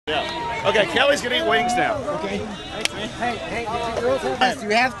Okay, Kelley's gonna eat wings now. Okay. Hey, girls, you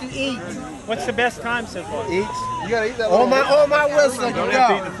have to eat. What's the best time so far? Eat. You gotta eat that. On my whistle. Don't have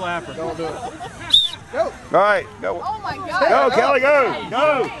to eat the flapper. Don't do it. Go. All right, go. Oh my God. Go, Kelley, go.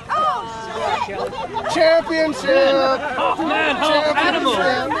 Go. Oh, Championship. Oh man, animal.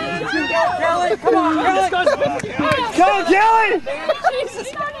 Kelley, come on, Kelley. Go, Kelley.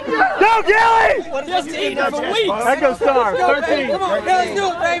 Go, Kelley. Just eating for weeks. That goes star. 13. Come on, Kelley,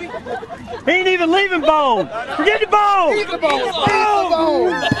 do it, baby. He ain't even leaving bone. Forget the bone. Eat the bone. Eat the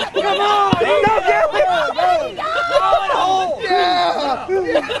bone. Come on. Go, Kelley. Yeah.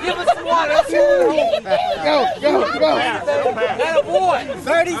 give us one. Go. That a boy.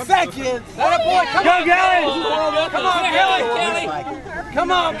 30 seconds. That a boy. Come Go, on, Kelley. Come on, Kelley.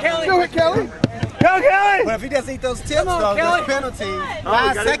 Come on, Kelley. Do it, Kelley. Go, Kelley. But if he doesn't eat those tips, on, though, Kelley. there's penalty. you 5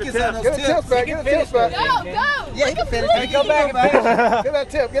 gotta seconds eat the on tips. those Get the tips back. Get the tips back. Go. Yeah, he can finish. Go back and finish. Get that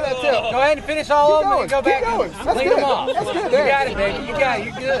tip. Get that tip. Go ahead and finish all of them and go back and That's clean good. them off. That's good. You got it, baby. You got it.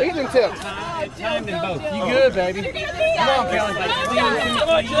 You're good. Eat them tips. You good, baby. Come on, Kelley.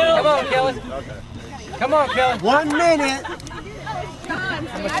 Come on, Kelley. Come on, Kelley. 1 minute.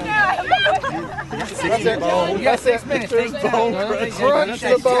 That's it. You got 6 minutes. Take time. Crunch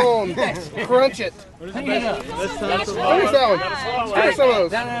the bone. Crunch it. Clean it up. Finish that one. Finish some of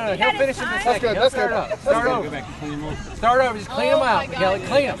those. No. He'll finish in a second. good, He'll that's start good. up. Start over. Start over. Just clean them out, Kelley.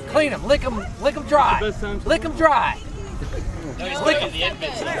 Clean them. Lick them dry. Lick them dry. Lick them.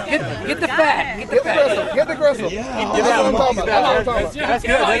 Get the fat. Get the gristle. Get the gristle. That's what I'm talking about. That's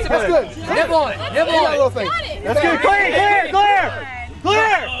good. That's good. Nibble on it. Nibble That on little it. thing. That's good. Clear. It's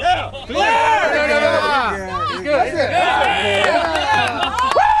good.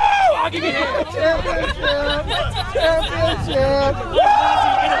 I'll give you Championship.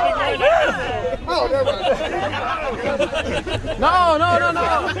 Oh, never mind. No.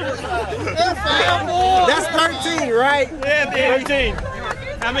 That's 13, right? Yeah, 13.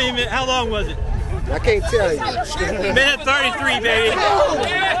 How long was it? I can't tell you. Minute 33, baby.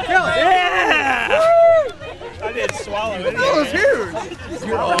 Yeah! I didn't swallow it. That was huge.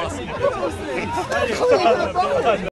 You're awesome.